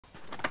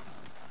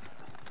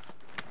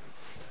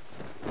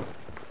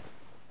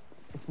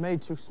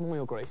made too small,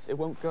 Your Grace. It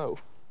won't go.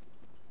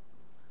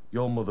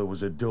 Your mother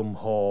was a dumb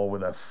whore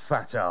with a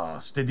fat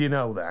arse. Did you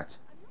know that?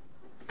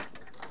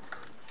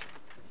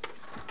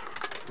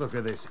 Look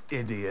at this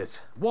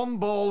idiot. One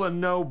ball and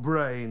no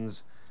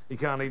brains. He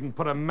can't even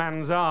put a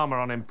man's armour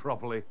on him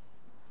properly.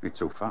 You're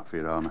too fat for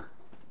your armour.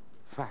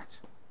 Fat?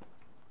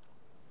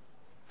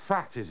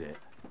 Fat, is it?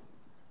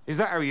 Is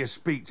that how you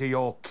speak to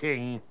your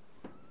king?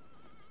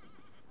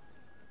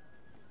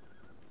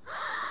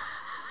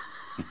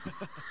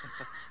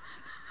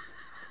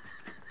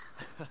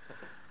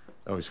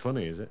 Oh, it's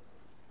funny, is it?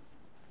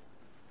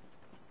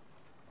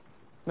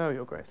 No,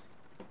 Your Grace.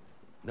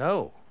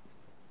 No.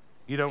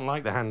 You don't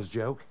like the hand's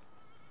joke?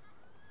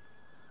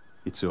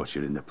 You're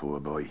torturing the poor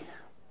boy.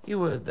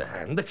 You heard the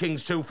hand. The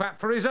king's too fat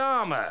for his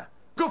armour.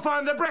 Go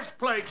find the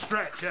breastplate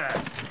stretcher.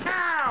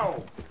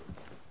 Ow!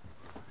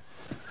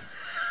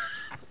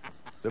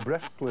 The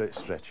breastplate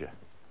stretcher?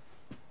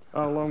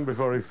 How long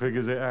before he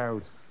figures it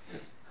out?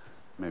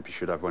 Maybe you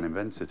should have one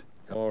invented.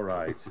 All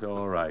right,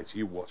 all right.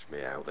 You watch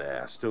me out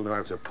there. I still know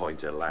how to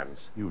point a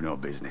lance. You know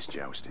business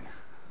jousting.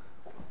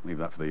 Leave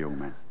that for the young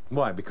men.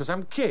 Why, because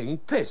I'm king?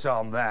 Piss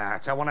on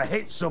that. I want to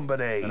hit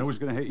somebody. And who's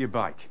going to hit your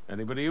bike?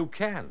 Anybody who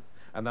can.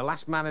 And the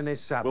last man in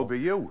his saddle... Will be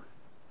you.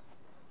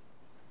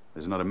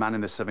 There's not a man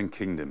in the 7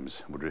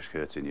 kingdoms would risk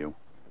hurting you.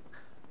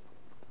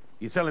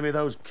 You're telling me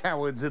those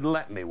cowards would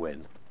let me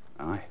win?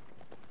 Aye.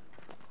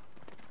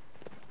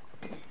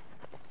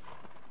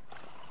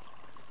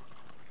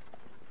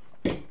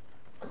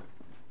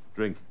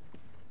 Drink.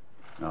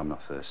 No, I'm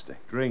not thirsty.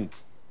 Drink.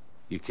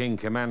 Your king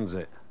commands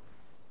it.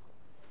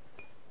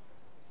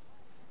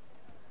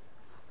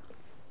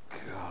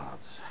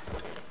 Gods.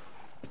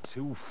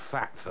 Too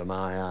fat for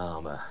my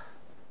armour.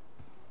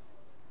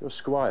 You're a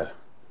squire.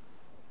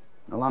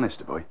 A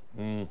Lannister boy.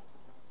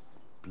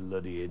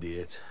 Bloody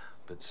idiot.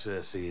 But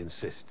Cersei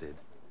insisted.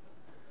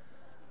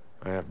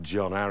 I have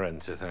John Arryn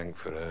to thank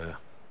for her.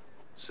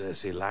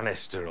 Cersei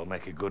Lannister will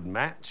make a good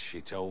match,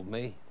 she told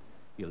me.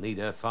 You'll need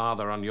her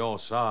father on your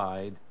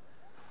side.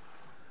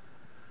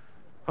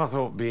 I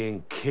thought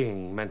being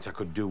king meant I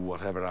could do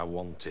whatever I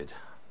wanted.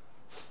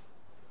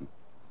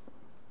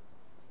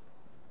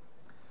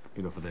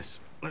 Enough of this.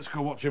 Let's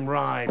go watch him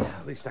ride.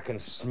 At least I can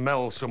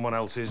smell someone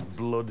else's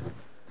blood.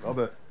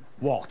 Robert.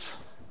 What?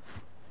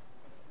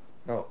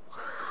 Oh.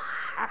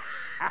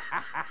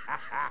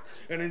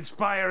 An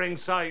inspiring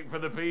sight for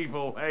the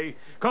people, eh?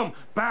 Come,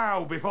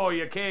 bow before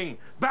your king.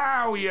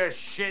 Bow, you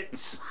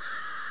shits!